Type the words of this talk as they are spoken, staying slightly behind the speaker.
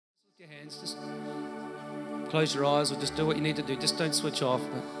Your hands, just close your eyes or just do what you need to do. Just don't switch off,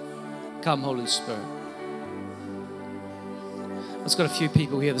 but come, Holy Spirit. I've just got a few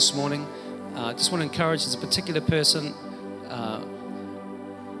people here this morning. I just want to encourage, there's a particular person.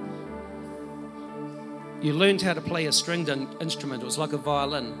 You learned how to play a stringed instrument. It was like a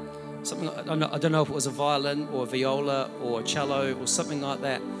violin. Something I don't know if it was a violin or a viola or a cello or something like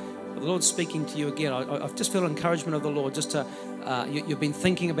that. But the Lord's speaking to you again. I just feel encouragement of the Lord just to, you've been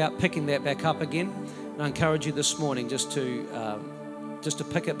thinking about picking that back up again. And I encourage you this morning just to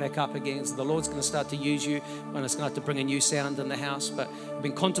pick it back up again. So the Lord's going to start to use you and it's going to have to bring a new sound in the house. But I've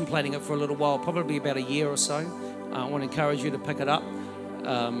been contemplating it for a little while, probably about a year or so. I want to encourage you to pick it up.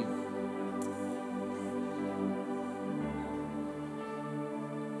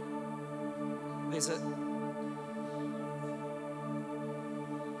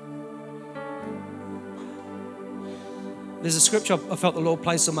 There's a scripture I felt the Lord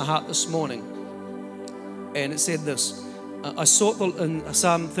place on my heart this morning, and it said this. I sought in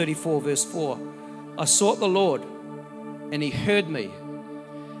Psalm 34 verse 4, I sought the Lord and He heard me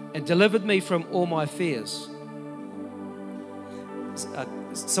and delivered me from all my fears.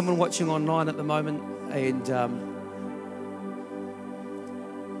 Someone watching online at the moment, and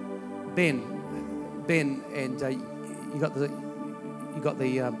Ben, and you got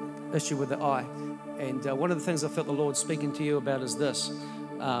the issue with the eye. And one of the things I felt the Lord speaking to you about is this.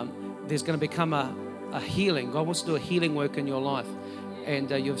 There's going to become a healing. God wants to do a healing work in your life. And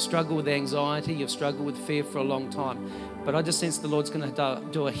you've struggled with anxiety. You've struggled with fear for a long time. But I just sense the Lord's going to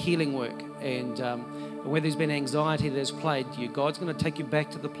do a healing work. And where there's been anxiety that has plagued you, God's going to take you back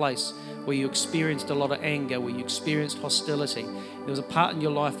to the place where you experienced a lot of anger, where you experienced hostility. There was a part in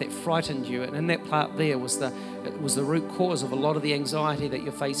your life that frightened you. And in that part there was the root cause of a lot of the anxiety that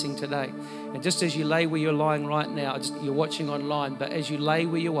you're facing today. And just as you lay where you're lying right now, you're watching online, but as you lay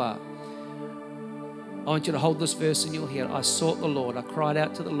where you are, I want you to hold this verse in your head. I sought the Lord. I cried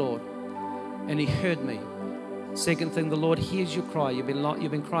out to the Lord, and He heard me. Second thing, the Lord hears your cry. You've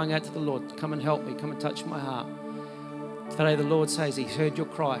been crying out to the Lord. Come and help me. Come and touch my heart. Today, the Lord says He's heard your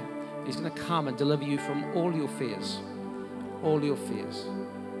cry. He's going to come and deliver you from all your fears. All your fears.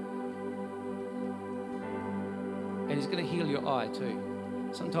 And He's going to heal your eye too.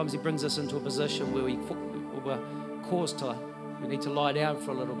 Sometimes He brings us into a position where we're caused to, we need to lie down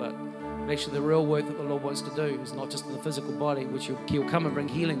for a little bit. But actually the real work that the Lord wants to do is not just in the physical body, which He'll come and bring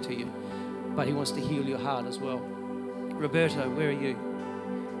healing to you, but He wants to heal your heart as well. Roberto, where are you?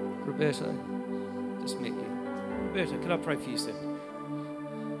 Roberto, just met you. Roberto, can I pray for you, sir?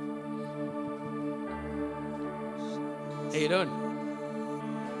 How you doing?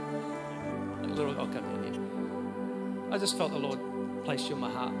 I'll come down here. I just felt the Lord placed you in my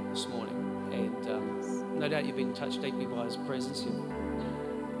heart this morning, and no doubt you've been touched deeply by His presence. I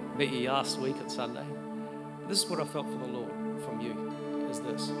met you last week at Sunday. This is what I felt for the Lord from you, is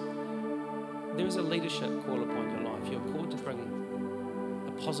this. There is a leadership call upon your life. You're called to bring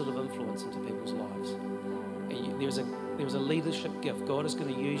a positive influence into people's lives. And there's a leadership gift. God is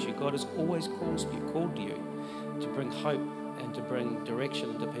going to use you. God has always called you to bring hope and to bring direction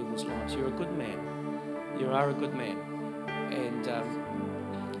into people's lives. You're a good man. You are a good man.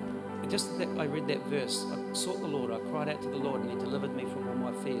 And just that I read that verse, I sought the Lord, I cried out to the Lord, and He delivered me from all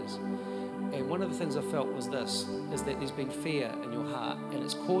my fears. And one of the things I felt was this, is that there's been fear in your heart, and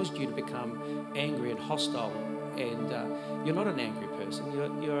it's caused you to become angry and hostile. And you're not an angry person,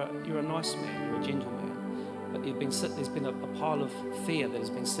 you're a nice man, you're a gentle man. But there's been a pile of fear that has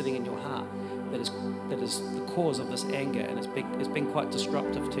been sitting in your heart that is the cause of this anger, and it's been quite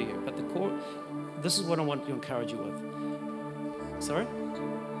disruptive to you. But this is what I want to encourage you with. Sorry?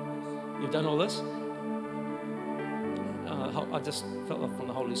 You've done all this? I just felt that from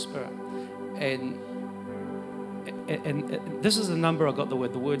the Holy Spirit. And this is the number I got the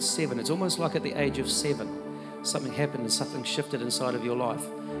word 7. It's almost like at the age of 7, something happened and something shifted inside of your life.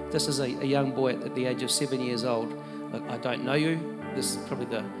 This is a young boy at the age of 7 years old. I don't know you. This is probably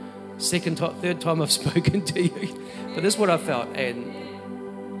the third time I've spoken to you. But this is what I felt.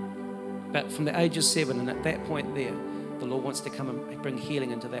 But from the age of 7, and at that point there, the Lord wants to come and bring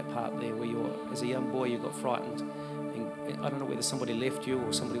healing into that part there where as a young boy, you got frightened. And I don't know whether somebody left you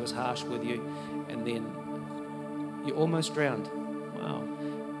or somebody was harsh with you, and then you almost drowned. Wow.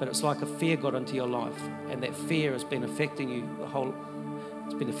 But it's like a fear got into your life, and that fear has been affecting you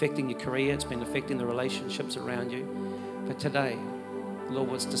it's been affecting your career, it's been affecting the relationships around you. But today, the Lord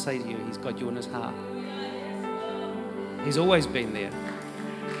wants to say to you, He's got you in His heart. He's always been there.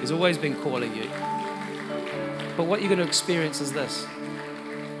 He's always been calling you. But what you're going to experience is this.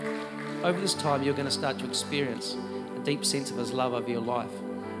 Over this time, you're going to start to experience a deep sense of His love over your life.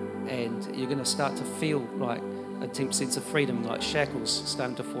 and you're going to start to feel like a deep sense of freedom, like shackles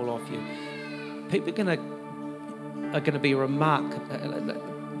starting to fall off you. People are going to be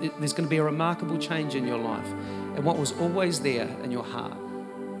there's going to be a remarkable change in your life. And what was always there in your heart,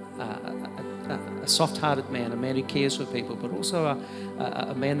 a soft-hearted man, a man who cares for people, but also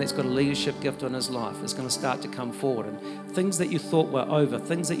a man that's got a leadership gift on his life, is going to start to come forward. And things that you thought were over,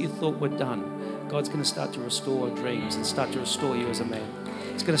 things that you thought were done, God's going to start to restore dreams and start to restore you as a man.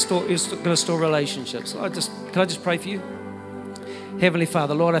 It's going to restore relationships. Can I just pray for you? Heavenly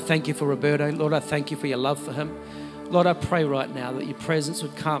Father, Lord, I thank you for Roberto. Lord, I thank you for your love for him. Lord, I pray right now that your presence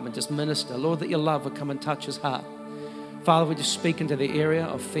would come and just minister. Lord, that your love would come and touch his heart. Father, we just speak into the area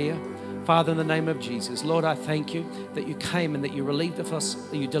of fear. Father, in the name of Jesus, Lord, I thank you that you came and that you relieved of us,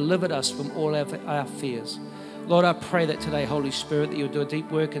 that you delivered us from all our fears. Lord, I pray that today, Holy Spirit, that you'll do a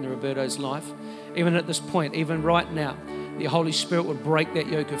deep work in Roberto's life. Even at this point, even right now, the Holy Spirit would break that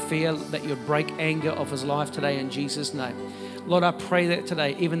yoke of fear, that you'd break anger off his life today in Jesus' name. Lord, I pray that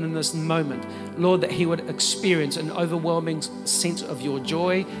today, even in this moment, Lord, that he would experience an overwhelming sense of your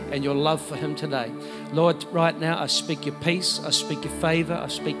joy and your love for him today. Lord, right now, I speak your peace, I speak your favor, I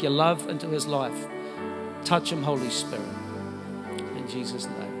speak your love into his life. Touch him, Holy Spirit. In Jesus'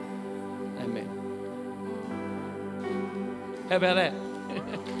 name, amen. How about that?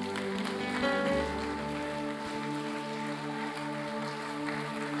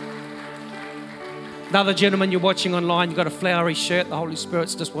 Another gentleman you're watching online, you've got a flowery shirt. The Holy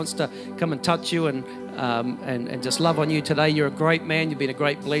Spirit just wants to come and touch you and just love on you today. You're a great man. You've been a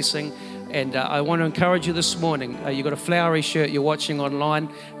great blessing. And I want to encourage you this morning. You've got a flowery shirt you're watching online.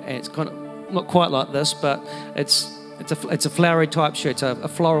 And it's kind of not quite like this, but it's a flowery type shirt, a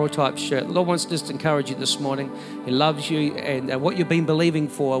floral type shirt. The Lord wants to just encourage you this morning. He loves you, and what you've been believing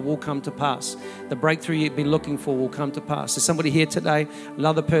for will come to pass. The breakthrough you've been looking for will come to pass. There's somebody here today,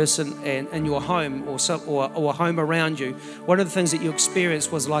 another person in your home or a home around you. One of the things that you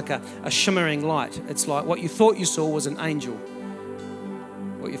experienced was like a shimmering light. It's like what you thought you saw was an angel.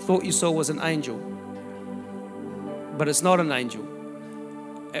 What you thought you saw was an angel, but it's not an angel.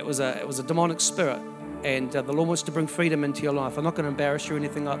 It was a demonic spirit. And the Lord wants to bring freedom into your life. I'm not going to embarrass you or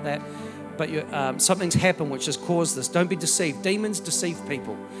anything like that, but something's happened which has caused this. Don't be deceived. Demons deceive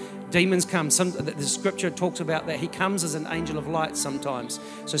people. Demons come. The scripture talks about that. He comes as an angel of light sometimes.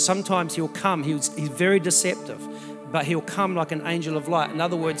 So sometimes he'll come. He's very deceptive, but he'll come like an angel of light. In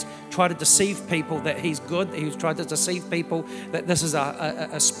other words, try to deceive people that he's good. He's tried to deceive people that this is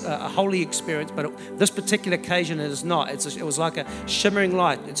a holy experience, but this particular occasion it is not. It was like a shimmering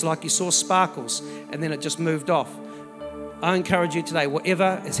light. It's like you saw sparkles, and then it just moved off. I encourage you today,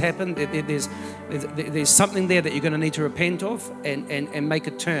 whatever has happened, there's something there that you're going to need to repent of and make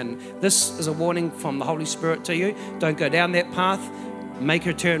a turn. This is a warning from the Holy Spirit to you. Don't go down that path. Make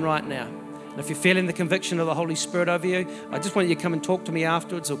a turn right now. And if you're feeling the conviction of the Holy Spirit over you, I just want you to come and talk to me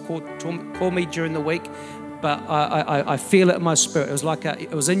afterwards, or call me during the week. But I feel it in my spirit. It was like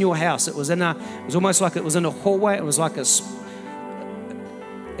it was in your house. It was almost like it was in a hallway. It was like a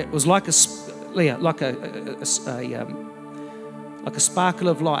sparkle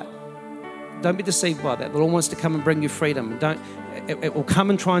of light. Don't be deceived by that. The Lord wants to come and bring you freedom. It will come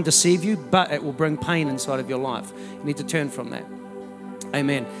and try and deceive you, but it will bring pain inside of your life. You need to turn from that.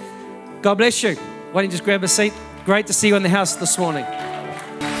 Amen. God bless you. Why don't you just grab a seat? Great to see you in the house this morning.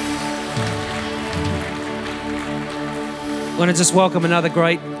 I want to just welcome another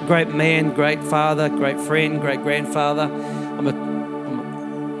great man, great father, great friend, great grandfather.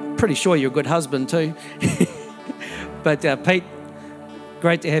 I'm pretty sure you're a good husband too. But Pete,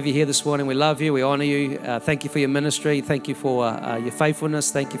 great to have you here this morning. We love you. We honor you. Thank you for your ministry. Thank you for your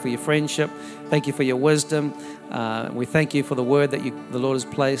faithfulness. Thank you for your friendship. Thank you for your wisdom. We thank you for the word that the Lord has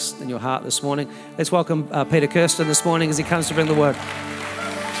placed in your heart this morning. Let's welcome Peter Kirsten this morning as he comes to bring the word.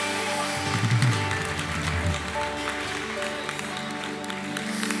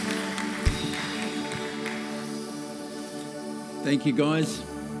 Thank you, guys.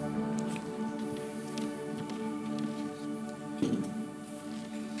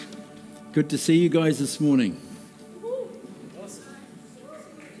 Good to see you guys this morning.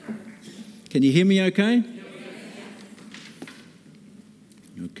 Can you hear me okay?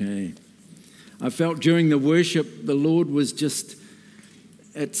 Okay. I felt during the worship, the Lord was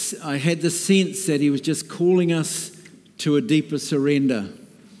I had the sense that he was just calling us to a deeper surrender.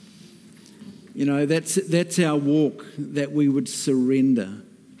 You know, that's our walk, that we would surrender.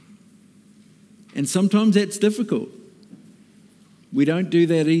 And sometimes that's difficult. We don't do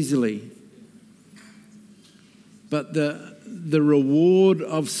that easily. But the reward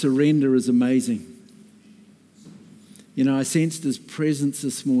of surrender is amazing. You know, I sensed his presence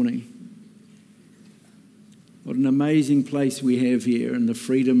this morning. What an amazing place we have here, and the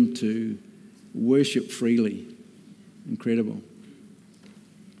freedom to worship freely. Incredible.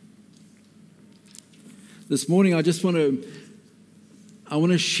 This morning I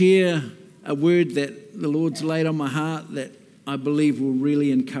want to share a word that the Lord's laid on my heart that I believe will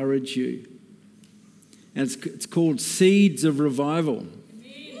really encourage you. And it's called Seeds of Revival.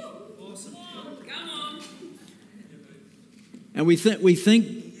 Awesome. Come on. And we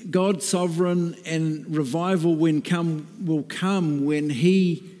think God's sovereign, and revival will come when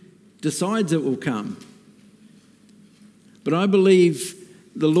He decides it will come. But I believe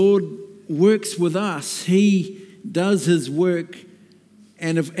the Lord works with us. He does His work,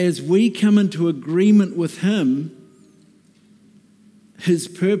 and as we come into agreement with Him, His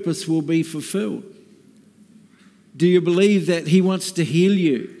purpose will be fulfilled. Do you believe that He wants to heal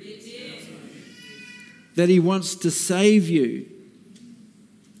you? Yes. That He wants to save you?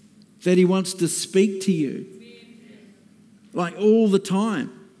 That He wants to speak to you? Like all the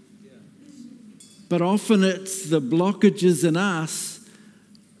time. But often it's the blockages in us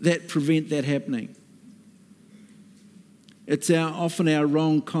that prevent that happening. It's often our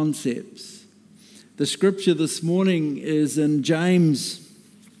wrong concepts. The scripture this morning is in James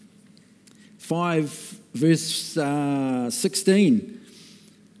 5, verse 16.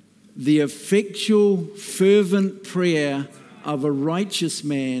 The effectual, fervent prayer of a righteous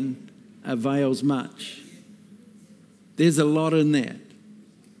man avails much. There's a lot in that.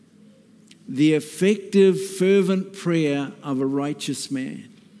 The effective, fervent prayer of a righteous man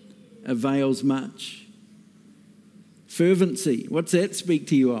avails much. Fervency, what's that speak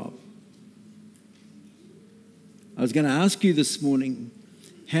to you of? I was going to ask you this morning,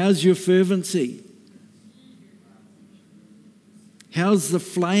 how's your fervency? How's the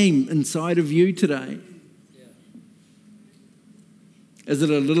flame inside of you today? Is it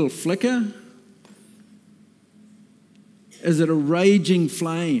a little flicker? Is it a raging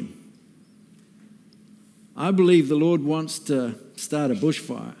flame? I believe the Lord wants to start a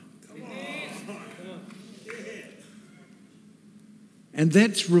bushfire. And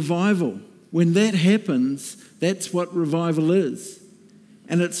that's revival. When that happens, that's what revival is.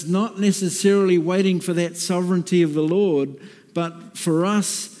 And it's not necessarily waiting for that sovereignty of the Lord, but for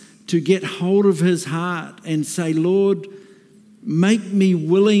us to get hold of His heart and say, Lord, make me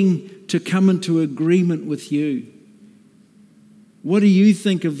willing to come into agreement with you. What do you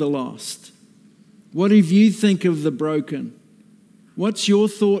think of the lost? What do you think of the broken? What's your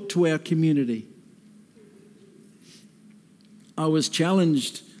thought to our community? I was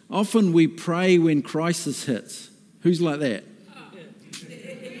challenged. Often we pray when crisis hits. Who's like that?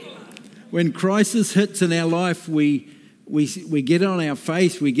 When crisis hits in our life, we get on our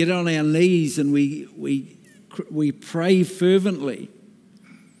face, we get on our knees, and we pray fervently.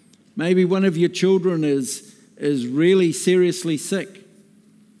 Maybe one of your children is really seriously sick.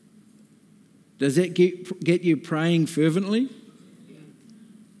 Does that get you praying fervently?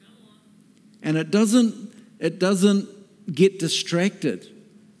 And it doesn't get distracted.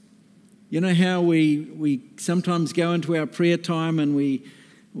 You know how we sometimes go into our prayer time and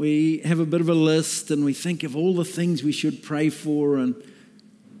we have a bit of a list and we think of all the things we should pray for,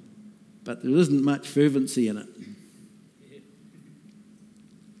 but there isn't much fervency in it.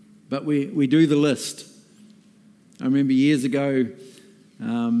 But we do the list. I remember years ago,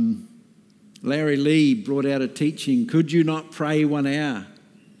 Larry Lee brought out a teaching, Could You Not Pray 1 Hour?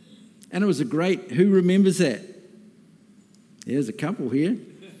 And it was who remembers that? There's a couple here.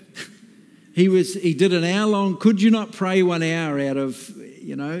 He did an hour long, Could You Not Pray 1 Hour out of,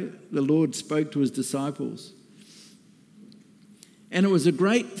 the Lord spoke to His disciples. And it was a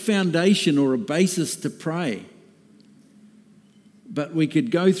great foundation or a basis to pray. But we could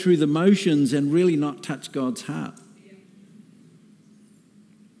go through the motions and really not touch God's heart.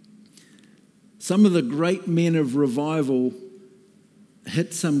 Some of the great men of revival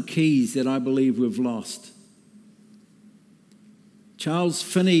hit some keys that I believe we've lost. Charles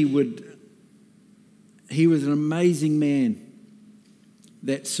Finney he was an amazing man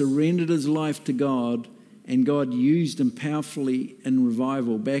that surrendered his life to God, and God used him powerfully in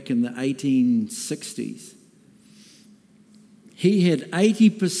revival back in the 1860s. He had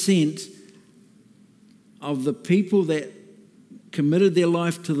 80% of the people that committed their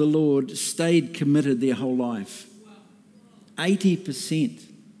life to the Lord stayed committed their whole life. 80%.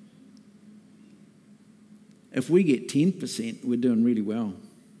 If we get 10%, we're doing really well.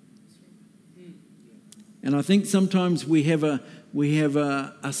 And I think sometimes we have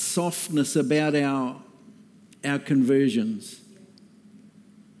a softness about our conversions.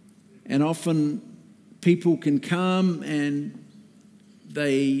 And often people can come and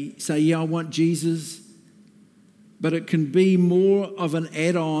they say, yeah, I want Jesus. But it can be more of an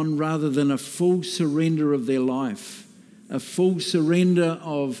add-on rather than a full surrender of their life. A full surrender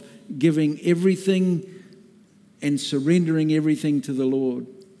of giving everything and surrendering everything to the Lord.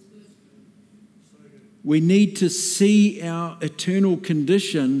 We need to see our eternal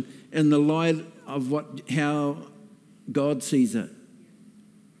condition in the light of how God sees it.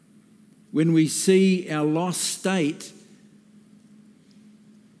 When we see our lost state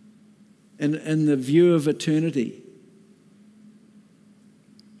in the view of eternity.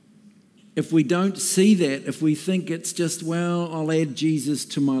 If we don't see that, if we think it's just, well, I'll add Jesus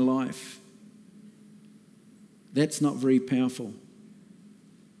to my life, that's not very powerful.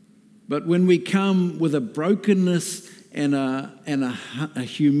 But when we come with a brokenness and a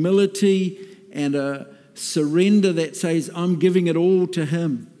humility and a surrender that says, I'm giving it all to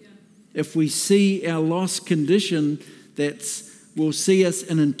Him. Yeah. If we see our lost condition, will see us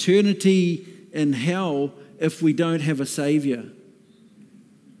in eternity in hell if we don't have a Saviour.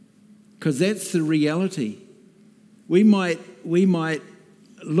 Because that's the reality. We might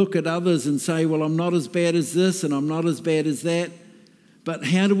look at others and say, well, I'm not as bad as this and I'm not as bad as that. But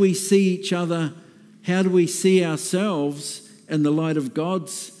how do we see each other? How do we see ourselves in the light of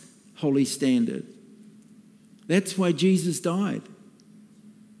God's holy standard? That's why Jesus died.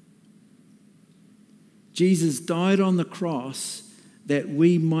 Jesus died on the cross that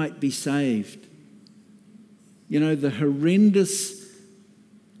we might be saved. You know, the horrendous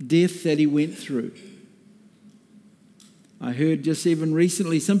death that He went through. I heard just even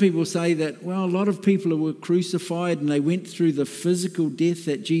recently, some people say that, well, a lot of people were crucified and they went through the physical death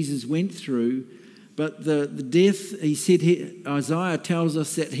that Jesus went through, but the death, he said, Isaiah tells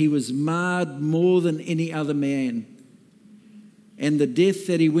us that He was marred more than any other man. And the death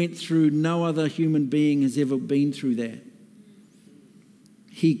that He went through, no other human being has ever been through that.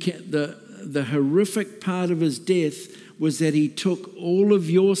 The horrific part of His death was that He took all of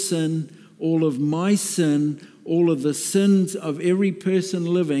your sin, all of my sin, all of the sins of every person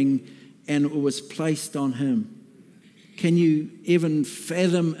living, and it was placed on Him. Can you even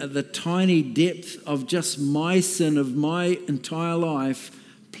fathom the tiny depth of just my sin of my entire life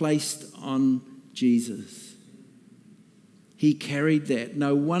placed on Jesus? He carried that.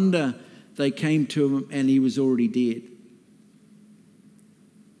 No wonder they came to Him and He was already dead.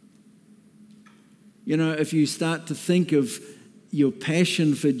 You know, if you start to think of your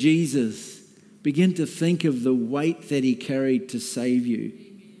passion for Jesus, begin to think of the weight that He carried to save you.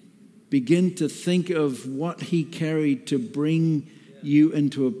 Begin to think of what He carried to bring you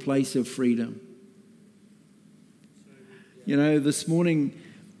into a place of freedom. You know, this morning,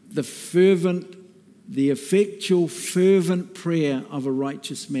 the effectual, fervent prayer of a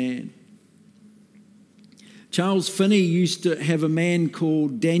righteous man. Charles Finney used to have a man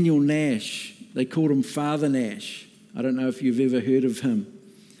called Daniel Nash. They called him Father Nash. I don't know if you've ever heard of him.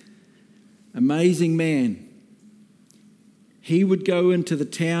 Amazing man. He would go into the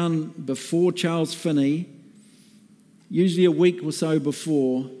town before Charles Finney, usually a week or so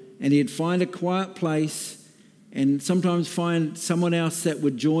before, and he'd find a quiet place and sometimes find someone else that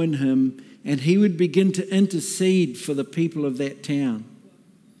would join him, and he would begin to intercede for the people of that town.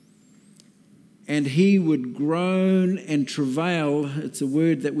 And he would groan and travail. It's a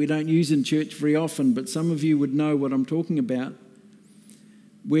word that we don't use in church very often, but some of you would know what I'm talking about.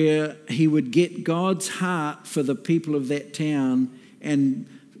 Where he would get God's heart for the people of that town, and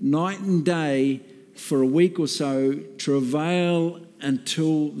night and day for a week or so travail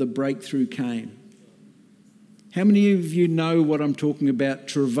until the breakthrough came. How many of you know what I'm talking about?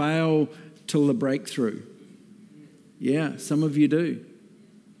 Travail till the breakthrough. Yeah, some of you do.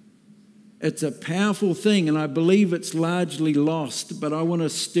 It's a powerful thing, and I believe it's largely lost, but I want to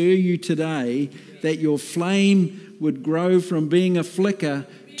stir you today that your flame would grow from being a flicker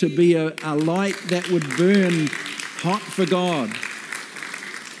to be a light that would burn hot for God.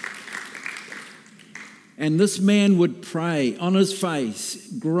 And this man would pray on his face,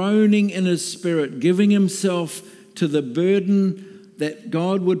 groaning in his spirit, giving himself to the burden that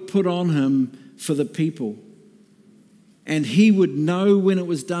God would put on him for the people. And he would know when it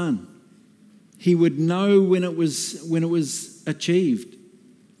was done. He would know when it was achieved.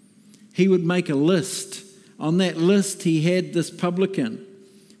 He would make a list. On that list, he had this publican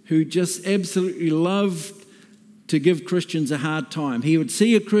who just absolutely loved to give Christians a hard time. He would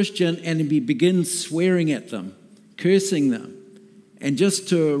see a Christian and he'd begin swearing at them, cursing them, and just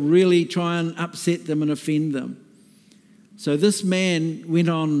to really try and upset them and offend them. So this man went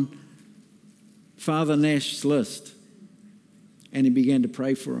on Father Nash's list and he began to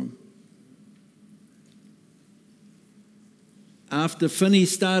pray for him. after Finney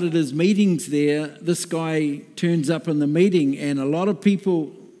started his meetings there, this guy turns up in the meeting, and a lot of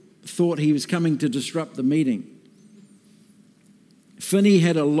people thought he was coming to disrupt the meeting. Finney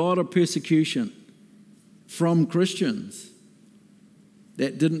had a lot of persecution from Christians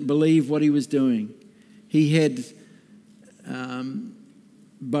that didn't believe what he was doing. He had,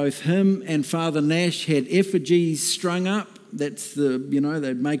 both him and Father Nash had effigies strung up. That's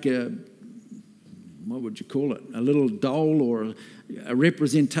they'd make what would you call it? A little doll or a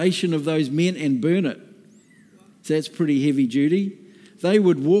representation of those men and burn it. So that's pretty heavy duty. They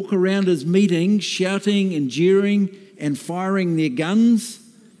would walk around his meetings shouting and jeering and firing their guns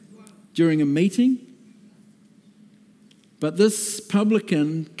during a meeting. But this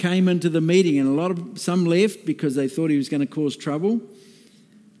publican came into the meeting, and some left because they thought he was going to cause trouble.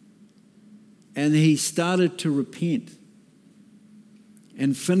 And he started to repent.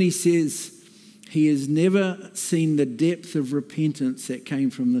 And Finney says he has never seen the depth of repentance that came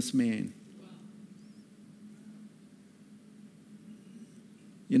from this man.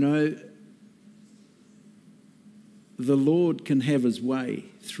 You know, the Lord can have his way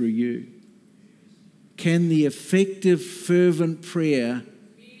through you. Can the effective, fervent prayer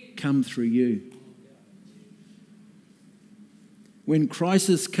come through you? When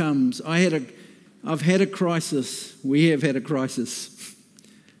crisis comes, I've had a crisis. We have had a crisis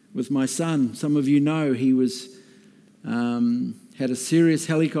with my son. Some of you know he had a serious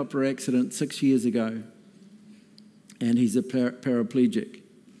helicopter accident 6 years ago, and he's a paraplegic.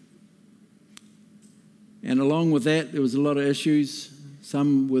 And along with that, there was a lot of issues.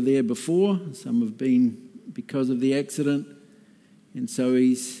 Some were there before, some have been because of the accident. And so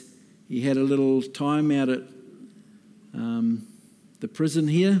he had a little time out at the prison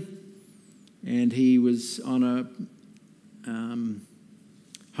here, and he was on a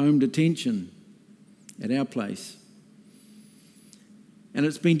home detention at our place. And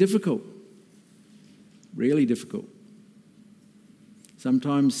it's been difficult, really difficult.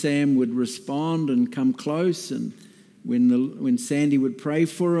 Sometimes Sam would respond and come close, and when Sandy would pray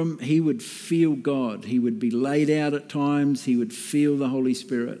for him, he would feel God. He would be laid out at times. He would feel the Holy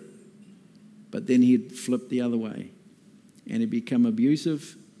Spirit. But then he'd flip the other way, and he'd become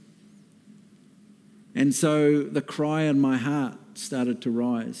abusive. And so the cry in my heart started to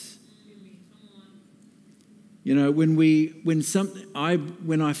rise. You know,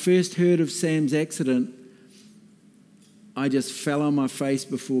 when I first heard of Sam's accident, I just fell on my face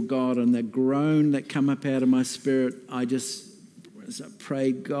before God, and the groan that come up out of my spirit, I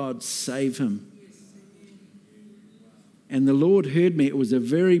prayed, God, save him. And the Lord heard me. It was a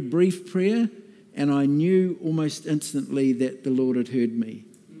very brief prayer, and I knew almost instantly that the Lord had heard me.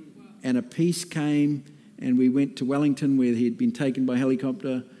 And a peace came, and we went to Wellington where he had been taken by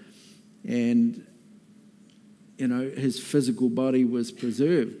helicopter, and you know, his physical body was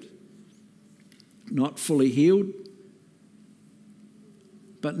preserved, not fully healed.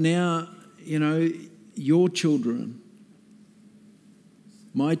 But now, you know, your children,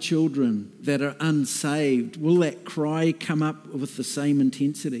 my children that are unsaved, will that cry come up with the same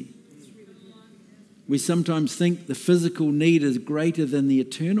intensity? We sometimes think the physical need is greater than the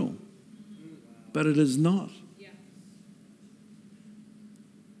eternal, but it is not.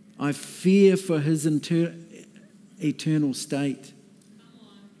 I fear for his eternal state.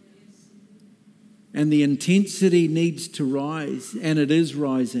 And the intensity needs to rise, and it is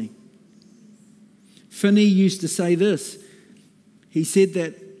rising. Finney used to say this. He said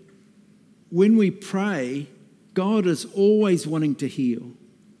that when we pray, God is always wanting to heal.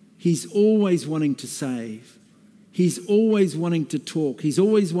 He's always wanting to save. He's always wanting to talk. He's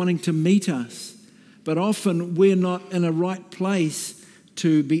always wanting to meet us. But often we're not in a right place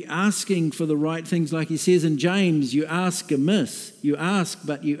to be asking for the right things. Like he says in James, you ask amiss. You ask,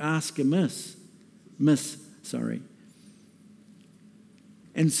 but you ask amiss.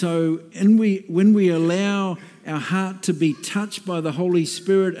 And so when we allow our heart to be touched by the Holy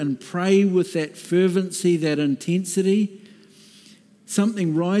Spirit and pray with that fervency, that intensity,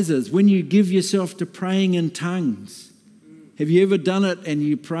 something rises. When you give yourself to praying in tongues, have you ever done it and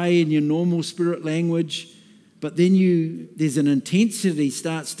you pray in your normal spirit language, but then there's an intensity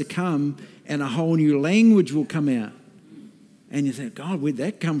starts to come and a whole new language will come out. And you think, God, where'd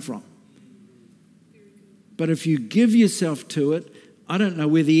that come from? But if you give yourself to it, I don't know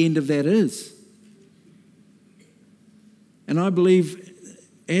where the end of that is. And I believe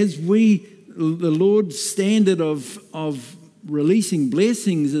as the Lord's standard of releasing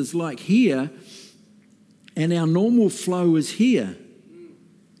blessings is like here, and our normal flow is here.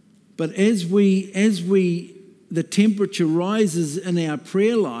 But as the temperature rises in our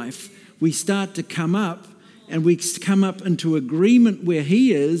prayer life, we start to come up, and we come up into agreement where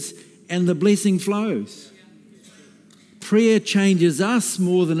He is, and the blessing flows. Prayer changes us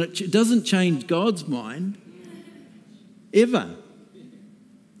more than it doesn't change God's mind, ever.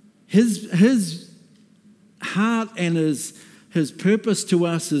 His heart and his purpose to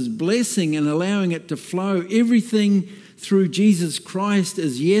us is blessing and allowing it to flow. Everything through Jesus Christ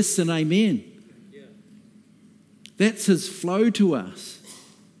is yes and amen. That's His flow to us.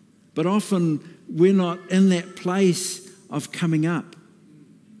 But often we're not in that place of coming up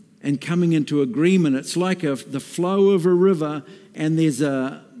and coming into agreement. It's like the flow of a river, and there's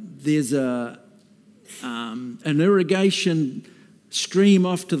an irrigation stream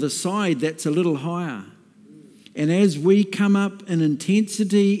off to the side that's a little higher. And as we come up in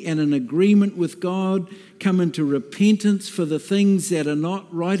intensity and in agreement with God, come into repentance for the things that are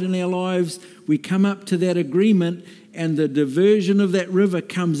not right in our lives, we come up to that agreement, and the diversion of that river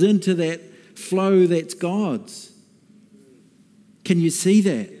comes into that flow that's God's. Can you see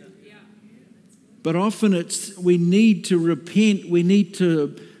that? Yeah. But often we need to repent. We need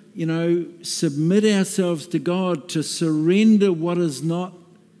to, submit ourselves to God, to surrender what is not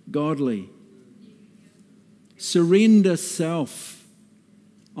godly. Surrender self.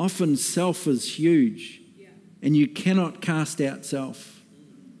 Often self is huge, and you cannot cast out self.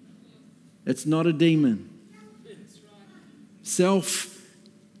 It's not a demon. Self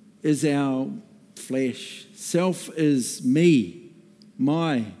is our flesh. Self is me,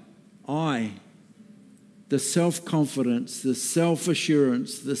 my, I. The self-confidence, the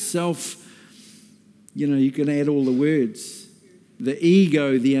self-assurance, the you can add all the words. The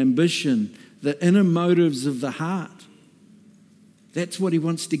ego, the ambition, the inner motives of the heart. That's what He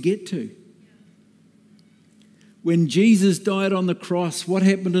wants to get to. When Jesus died on the cross, what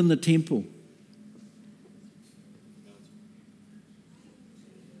happened in the temple?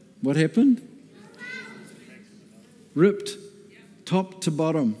 What happened? Ripped, top to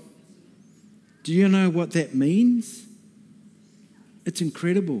bottom. Do you know what that means? It's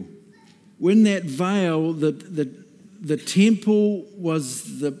incredible. When that veil, the temple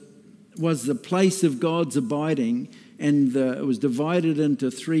was the place of God's abiding, and it was divided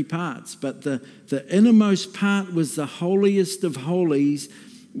into three parts. But the innermost part was the holiest of holies,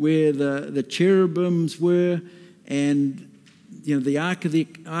 where the cherubims were, and the Ark of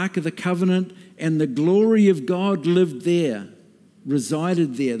the Covenant, and the glory of God lived there,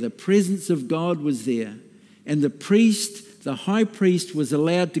 resided there. The presence of God was there. And the high priest, was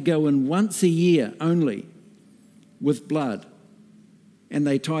allowed to go in once a year only with blood. And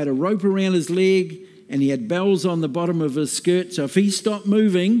they tied a rope around his leg, and he had bells on the bottom of his skirt. So if he stopped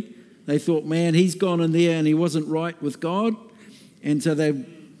moving, they thought, man, he's gone in there and he wasn't right with God. And so they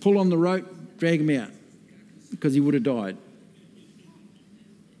pull on the rope, drag him out, because he would have died.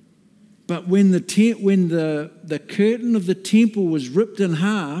 But when the curtain of the temple was ripped in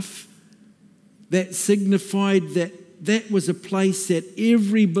half, that signified that was a place that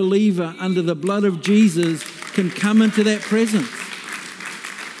every believer under the blood of Jesus can come into that presence.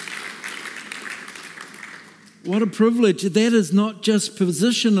 What a privilege. That is not just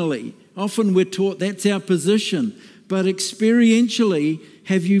positionally. Often we're taught that's our position. But experientially,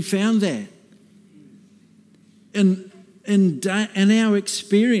 have you found that? In our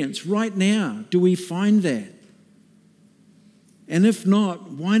experience right now, do we find that? And if not,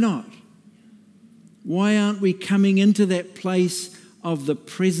 why not? Why aren't we coming into that place of the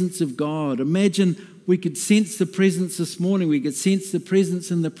presence of God? Imagine we could sense the presence this morning. We could sense the presence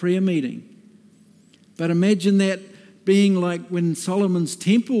in the prayer meeting. But imagine that being like when Solomon's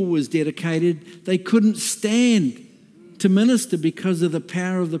temple was dedicated, they couldn't stand to minister because of the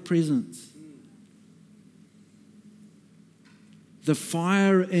power of the presence. The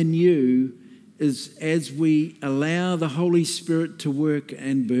fire in you is as we allow the Holy Spirit to work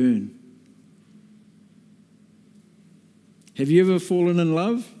and burn. Have you ever fallen in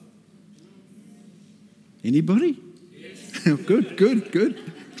love? Anybody? Yes. Good.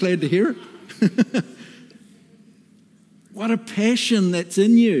 Glad to hear it. What a passion that's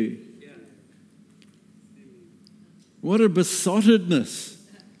in you. What a besottedness.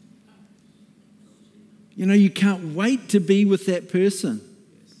 You can't wait to be with that person.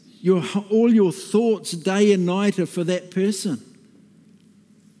 All your thoughts day and night are for that person.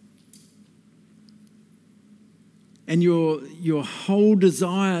 And your whole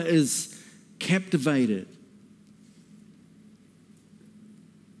desire is captivated.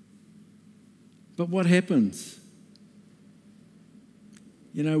 But what happens?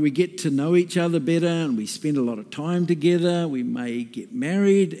 We get to know each other better, and we spend a lot of time together. We may get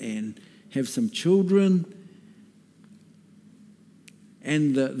married and have some children.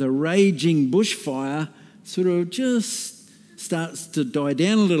 And the raging bushfire sort of just starts to die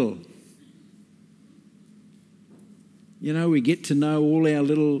down a little. You know, we get to know all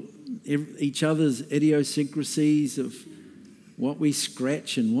our each other's idiosyncrasies of what we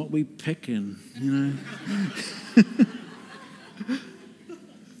scratch and what we pick and, you know.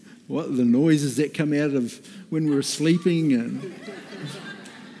 What the noises that come out of when we're sleeping and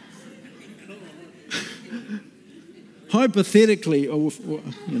hypothetically, you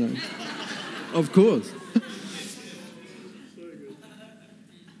know, of course.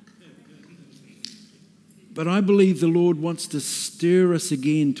 But I believe the Lord wants to stir us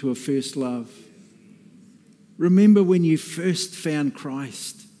again to a first love. Remember when you first found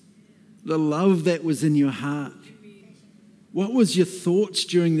Christ, the love that was in your heart. What was your thoughts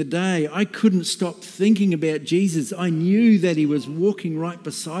during the day? I couldn't stop thinking about Jesus. I knew that he was walking right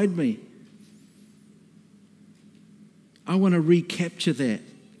beside me. I want to recapture that.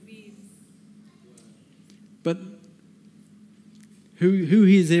 But who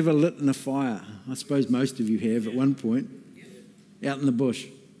has ever lit in a fire? I suppose most of you have at one point, out in the bush.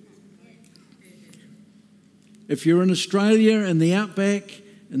 If you're in Australia in the outback,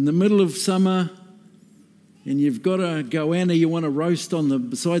 in the middle of summer, and you've got a goanna you want to roast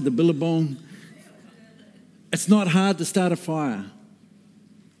beside the billabong, it's not hard to start a fire.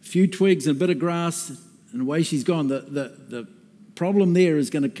 A few twigs and a bit of grass, and away she's gone. The problem there is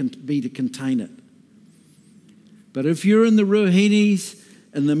going to be to contain it. But if you're in the Ruhinis,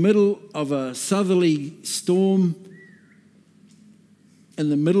 in the middle of a southerly storm, in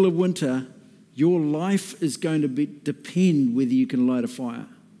the middle of winter, your life is going to depend whether you can light a fire.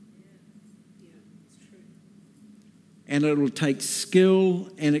 And it will take skill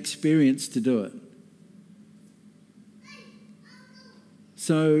and experience to do it.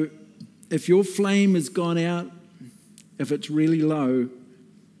 So if your flame has gone out, if it's really low,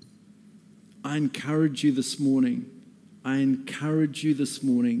 I encourage you this morning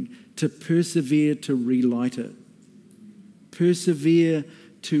to persevere to relight it. Persevere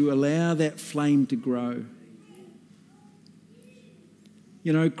to allow that flame to grow.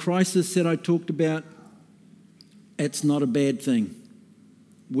 You know, crisis that I talked about, it's not a bad thing.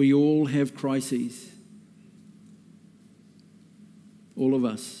 We all have crises. All of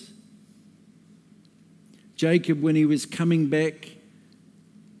us. Jacob, when he was coming back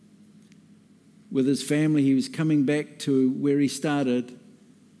with his family, he was coming back to where he started.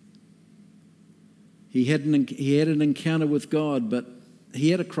 He had an encounter with God, but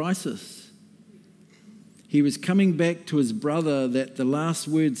he had a crisis. He was coming back to his brother that the last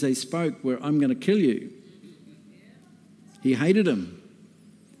words they spoke were, "I'm going to kill you." He hated him.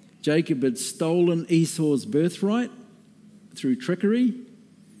 Jacob had stolen Esau's birthright through trickery,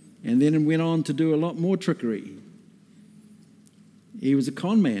 and then went on to do a lot more trickery. He was a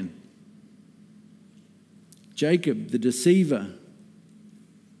con man. Jacob, the deceiver,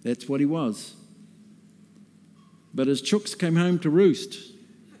 that's what he was. But his chooks came home to roost,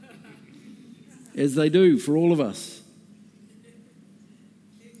 as they do for all of us.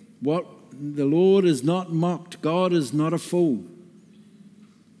 What the Lord is not mocked. God is not a fool.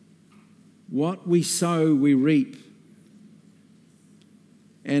 What we sow, we reap.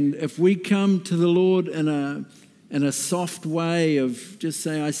 And if we come to the Lord in a soft way of just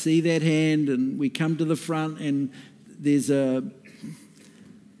say, "I see that hand," and we come to the front and there's a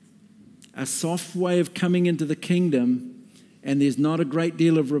soft way of coming into the kingdom, and there's not a great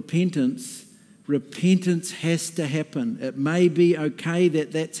deal of repentance, repentance has to happen. It may be okay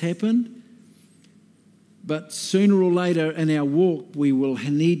that that's happened, but sooner or later in our walk, we will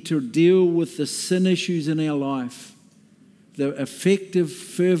need to deal with the sin issues in our life. The effective,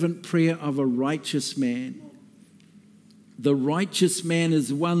 fervent prayer of a righteous man. The righteous man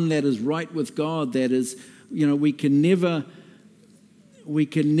is one that is right with God, that is, you know, we can never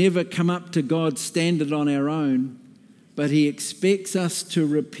come up to God's standard on our own, but he expects us to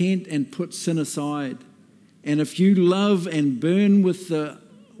repent and put sin aside. And if you love and burn with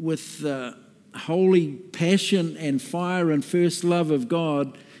the holy passion and fire and first love of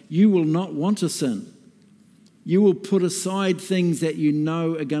God, you will not want to sin. You will put aside things that you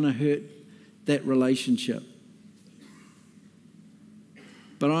know are going to hurt that relationship.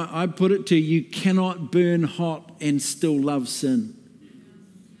 But I put it to you, you cannot burn hot and still love sin.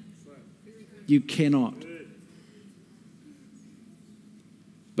 You cannot.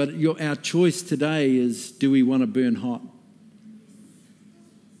 But our choice today is, do we want to burn hot?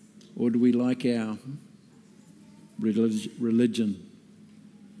 Or do we like our religion?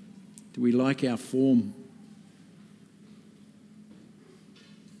 Do we like our form?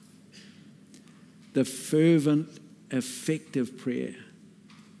 The fervent, effective prayer.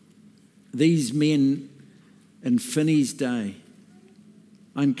 These men in Finney's day.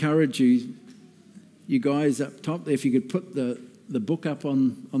 I encourage you guys up top there, if you could put the book up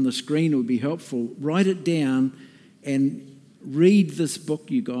on the screen, it would be helpful. Write it down and read this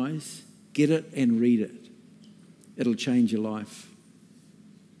book, you guys. Get it and read it. It'll change your life.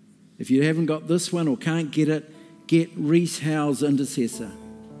 If you haven't got this one or can't get it, get Rees Howell's Intercessor.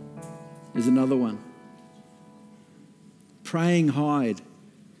 There's another one. Praying Hyde.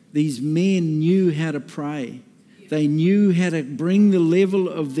 These men knew how to pray. They knew how to bring the level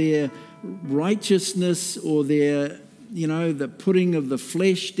of their righteousness or their, the putting of the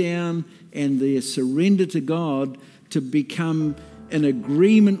flesh down and their surrender to God to become in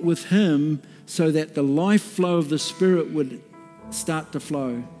agreement with Him so that the life flow of the Spirit would start to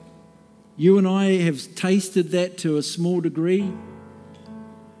flow. You and I have tasted that to a small degree,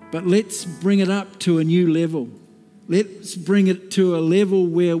 but let's bring it up to a new level. Let's bring it to a level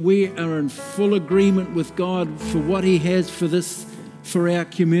where we are in full agreement with God for what He has for our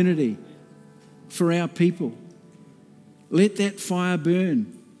community, for our people. Let that fire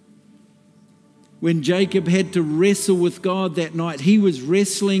burn. When Jacob had to wrestle with God that night, he was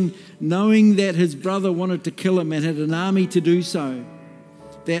wrestling knowing that his brother wanted to kill him and had an army to do so.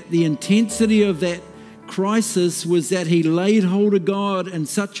 That the intensity of that crisis was that he laid hold of God in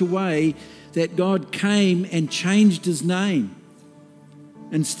such a way that God came and changed his name.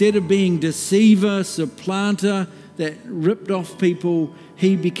 Instead of being deceiver, supplanter that ripped off people,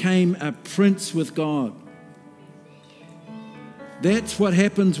 he became a prince with God. That's what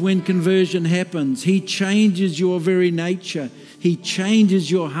happens when conversion happens. He changes your very nature. He changes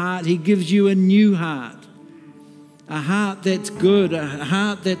your heart. He gives you a new heart. A heart that's good, a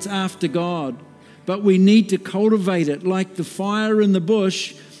heart that's after God. But we need to cultivate it like the fire in the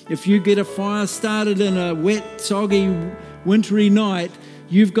bush. If you get a fire started in a wet, soggy, wintry night,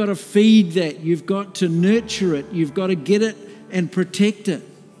 you've got to feed that. You've got to nurture it. You've got to get it and protect it.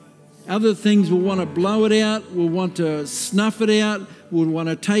 Other things will want to blow it out, will want to snuff it out, will want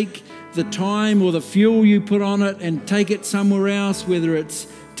to take the time or the fuel you put on it and take it somewhere else, whether it's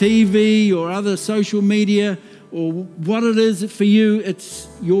TV or other social media or what it is for you, it's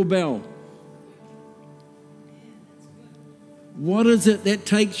your bell. What is it that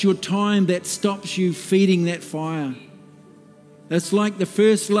takes your time that stops you feeding that fire? It's like the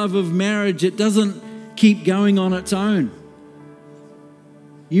first love of marriage. It doesn't keep going on its own.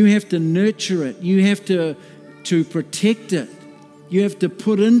 You have to nurture it. You have to protect it. You have to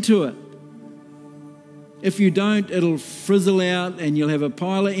put into it. If you don't, it'll frizzle out and you'll have a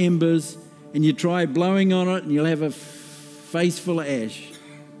pile of embers and you try blowing on it and you'll have a face full of ash.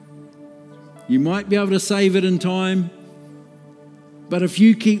 You might be able to save it in time, but if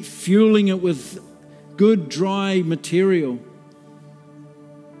you keep fueling it with good dry material,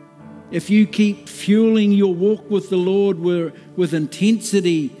 if you keep fueling your walk with the Lord with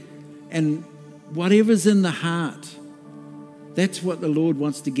intensity and whatever's in the heart, that's what the Lord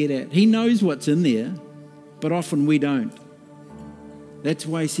wants to get at. He knows what's in there, but often we don't. That's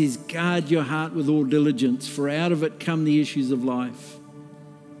why He says, guard your heart with all diligence, for out of it come the issues of life.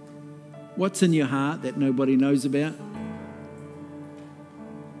 What's in your heart that nobody knows about?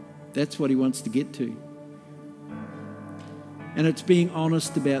 That's what He wants to get to. And it's being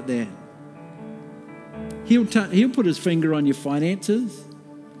honest about that. He'll put His finger on your finances.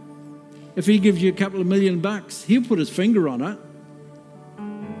 If He gives you a couple of $1,000,000, He'll put His finger on it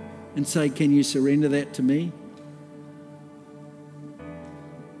and say, can you surrender that to me?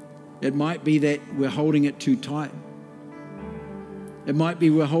 It might be that we're holding it too tight. It might be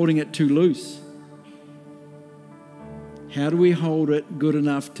we're holding it too loose. How do we hold it good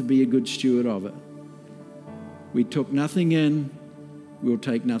enough to be a good steward of it? We took nothing in, we'll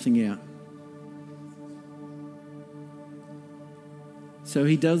take nothing out. So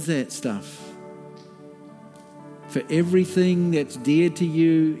He does that stuff. For everything that's dear to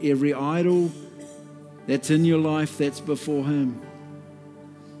you, every idol that's in your life that's before Him,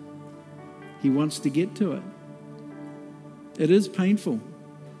 He wants to get to it. It is painful.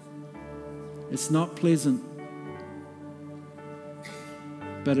 It's not pleasant.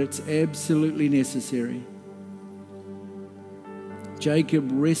 But it's absolutely necessary. Jacob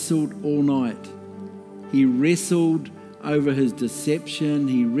wrestled all night. He wrestled over his deception.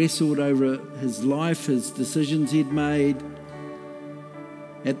 He wrestled over his life, his decisions he'd made.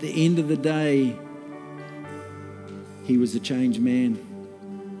 At the end of the day, he was a changed man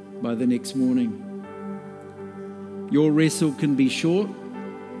by the next morning. Your wrestle can be short.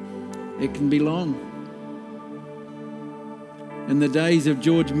 It can be long. In the days of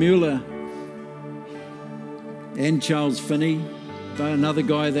George Mueller and Charles Finney by another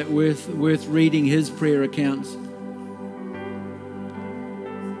guy that worth reading his prayer accounts.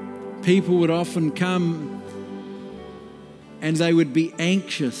 People would often come and they would be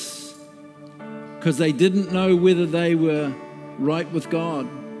anxious because they didn't know whether they were right with God.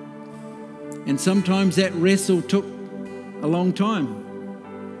 And sometimes that wrestle took a long time.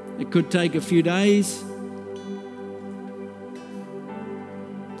 It could take a few days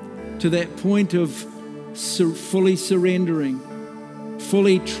to that point of fully surrendering,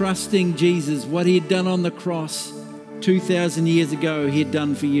 fully trusting Jesus. What he had done on the cross 2,000 years ago, he had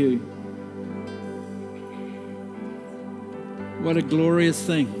done for you. What a glorious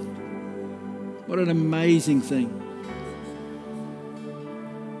thing. What an amazing thing.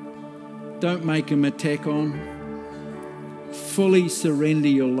 Don't make him a tack on. Fully surrender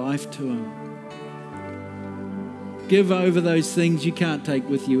your life to him. Give over those things you can't take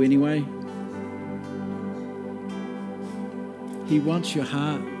with you anyway. He wants your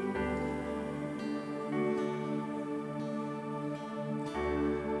heart.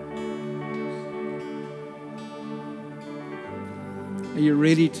 Are you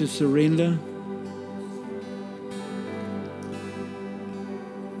ready to surrender?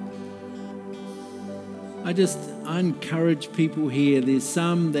 I encourage people here. There's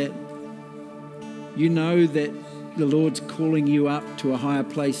some that you know that the Lord's calling you up to a higher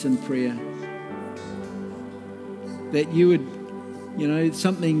place in prayer. That you would,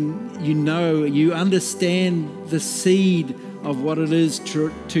 something you understand the seed of what it is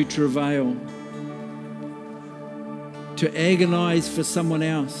to travail, to agonize for someone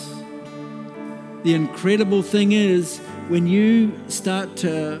else. The incredible thing is when you start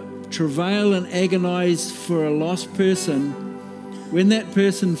to travail and agonize for a lost person, when that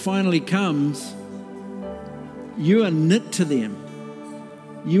person finally comes, you are knit to them.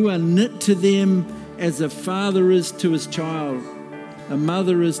 You are knit to them as a father is to his child, a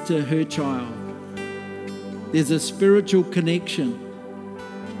mother is to her child. There's a spiritual connection.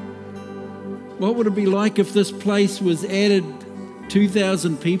 What would it be like if this place was added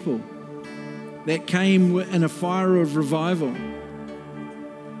 2,000 people that came in a fire of revival?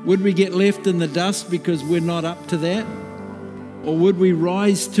 Would we get left in the dust because we're not up to that? Or would we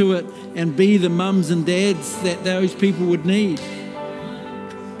rise to it and be the mums and dads that those people would need?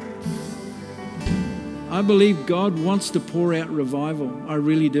 I believe God wants to pour out revival. I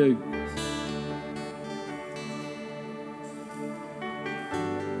really do.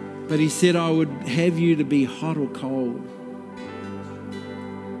 But he said, I would have you to be hot or cold.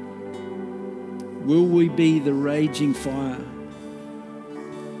 Will we be the raging fire?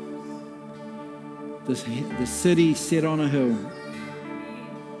 The city set on a hill.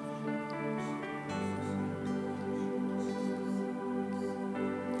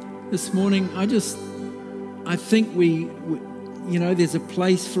 This morning, I think there's a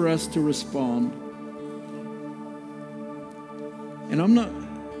place for us to respond. And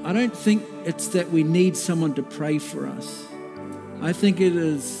I don't think it's that we need someone to pray for us. I think it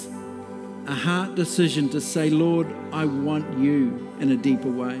is a heart decision to say, Lord, I want you in a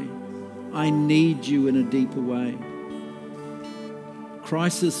deeper way. I need you in a deeper way.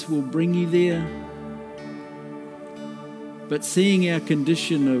 Crisis will bring you there. But seeing our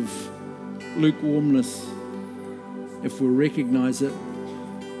condition of lukewarmness, if we recognize it,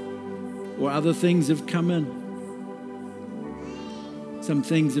 or other things have come in, some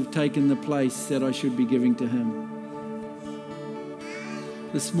things have taken the place that I should be giving to him.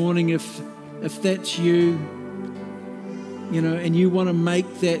 This morning, if that's you, and you want to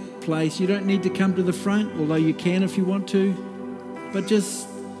make that place, you don't need to come to the front, although you can if you want to. But just,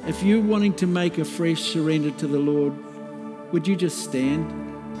 if you're wanting to make a fresh surrender to the Lord, would you just stand?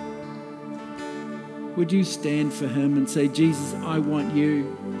 Would you stand for him and say, Jesus, I want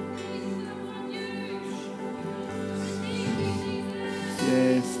you.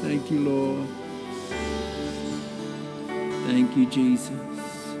 Yes, thank you, Lord. Thank you, Jesus.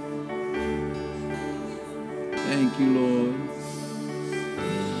 Thank you, Lord.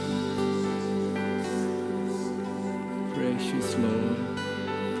 Precious Lord,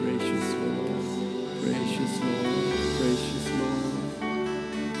 precious Lord, precious Lord, precious Lord.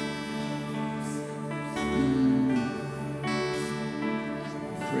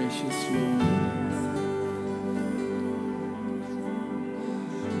 Precious Lord.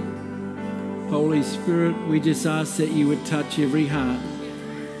 Holy Spirit, we just ask that you would touch every heart.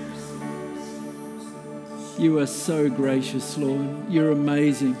 You are so gracious, Lord. You're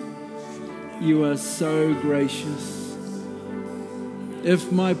amazing. You are so gracious.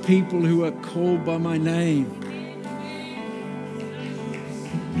 If my people who are called by my name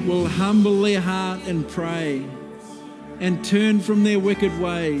will humble their heart and pray and turn from their wicked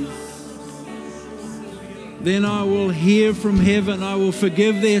ways. Then I will hear from heaven, I will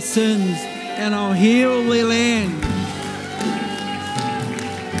forgive their sins, and I'll heal their land.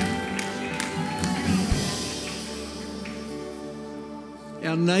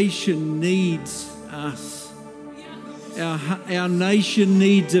 Our nation needs us. Our nation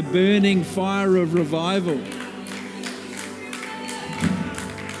needs a burning fire of revival.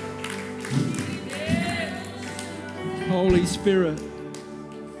 Holy Spirit,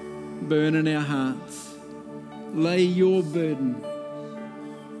 burn in our hearts. Lay your burden.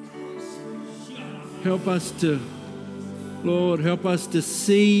 Help us to, Lord, help us to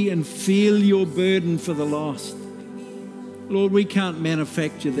see and feel your burden for the lost. Lord, we can't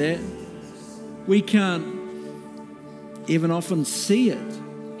manufacture that. We can't even often see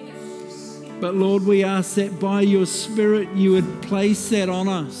it. But Lord, we ask that by your Spirit you would place that on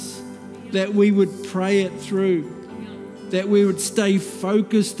us, that we would pray it through, that we would stay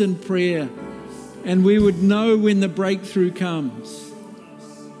focused in prayer, and we would know when the breakthrough comes.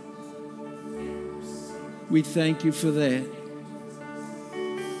 We thank you for that.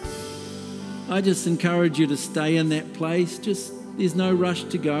 I just encourage you to stay in that place. There's no rush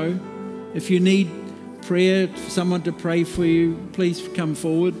to go. If you need prayer, someone to pray for you, please come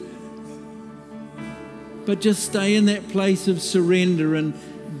forward. But just stay in that place of surrender and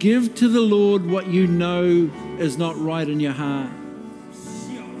give to the Lord what you know is not right in your heart.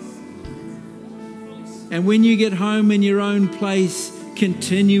 And when you get home in your own place,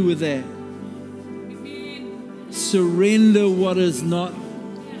 continue with that. Surrender what is not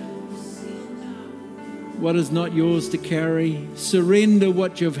yours to carry. Surrender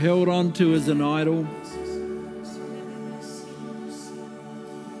what you've held on to as an idol.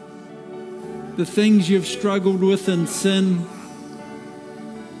 The things you've struggled with in sin.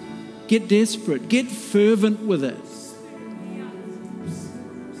 Get desperate. Get fervent with it.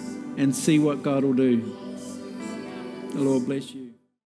 And see what God will do. The Lord bless you.